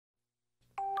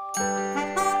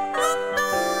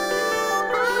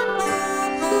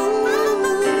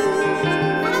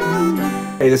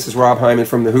Hey, this is Rob Hyman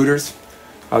from the Hooters.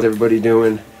 How's everybody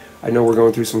doing? I know we're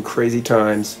going through some crazy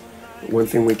times, but one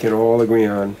thing we can all agree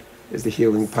on is the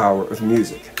healing power of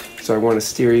music. So I want to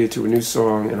steer you to a new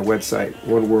song and a website,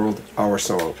 One World, Our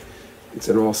Song. It's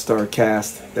an all-star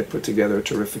cast that put together a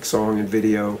terrific song and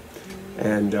video,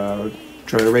 and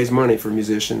trying to raise money for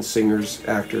musicians, singers,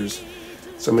 actors,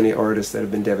 so many artists that have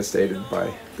been devastated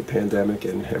by the pandemic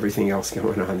and everything else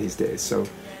going on these days. So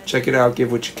check it out,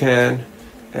 give what you can.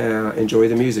 Enjoy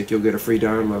the music. You'll get a free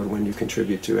download when you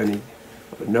contribute to any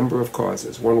number of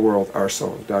causes.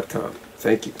 OneWorldOurSong.com.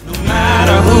 Thank you. No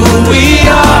matter who we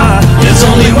are, there's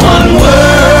only one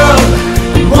world,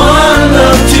 one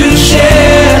love to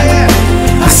share.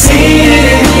 I see it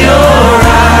in your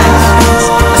eyes,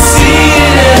 I see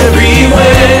it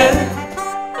everywhere.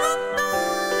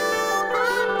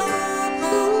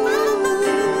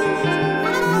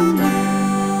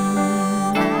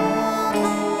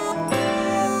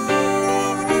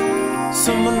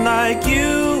 Someone like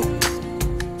you,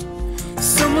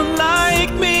 someone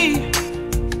like me,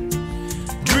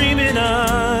 dreaming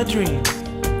a dream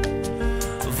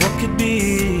of what could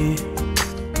be.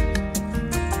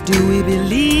 Do we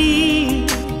believe?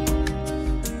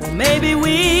 Well, maybe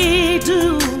we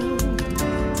do.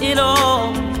 It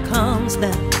all comes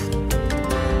down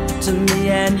to me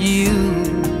and you.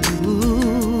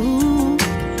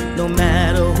 No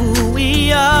matter who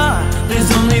we are,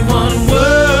 There's only one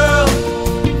world,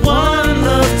 one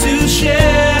love to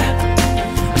share.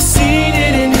 I've seen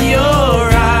it in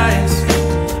your eyes,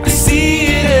 I see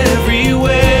it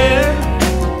everywhere.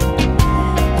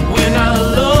 We're not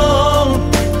alone,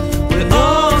 we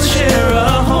all share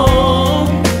a home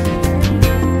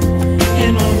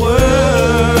in one world.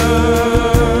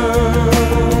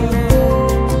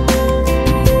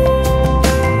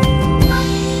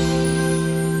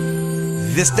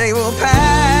 This day will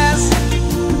pass.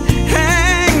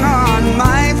 Hang on,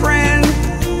 my friend.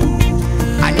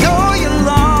 I know you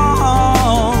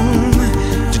long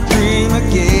to dream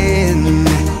again.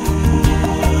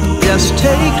 Just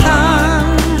take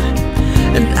heart,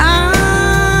 and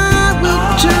I will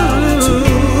too.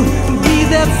 Be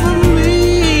there for me.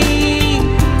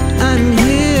 I'm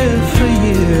here for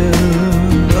you.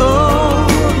 Oh,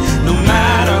 No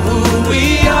matter who we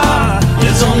are,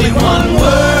 there's only one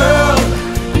world,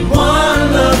 one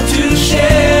love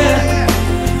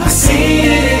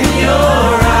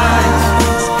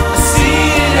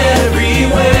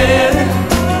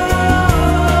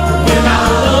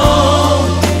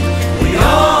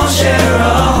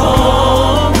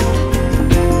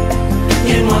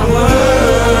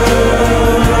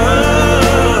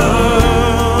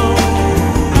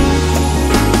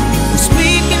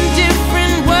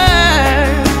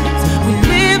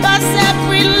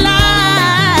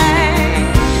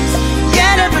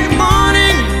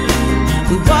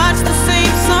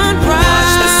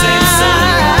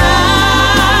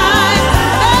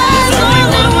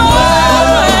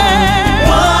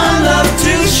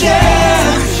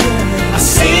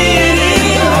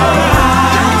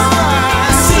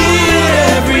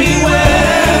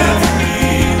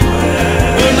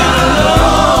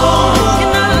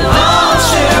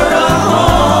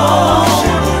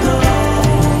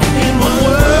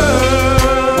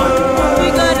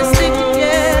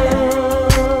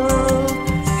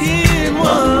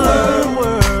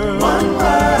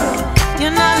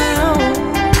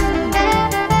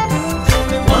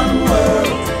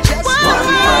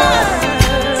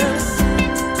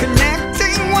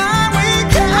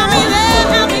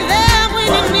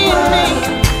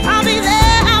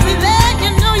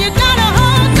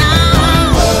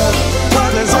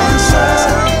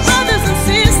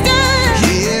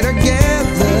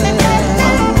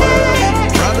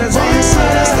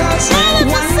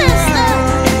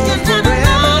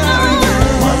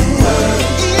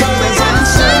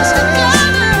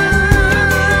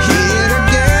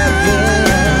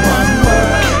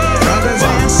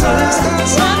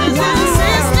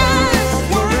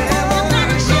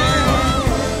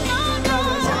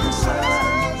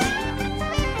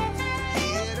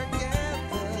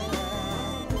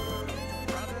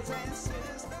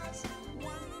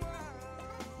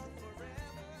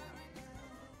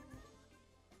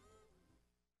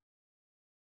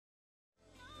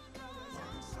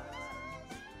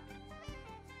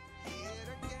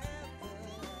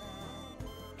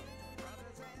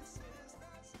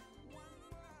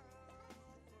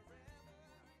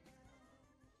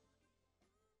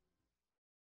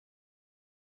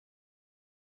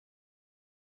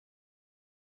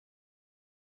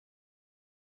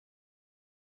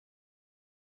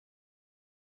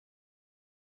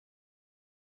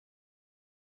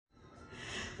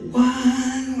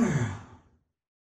One world.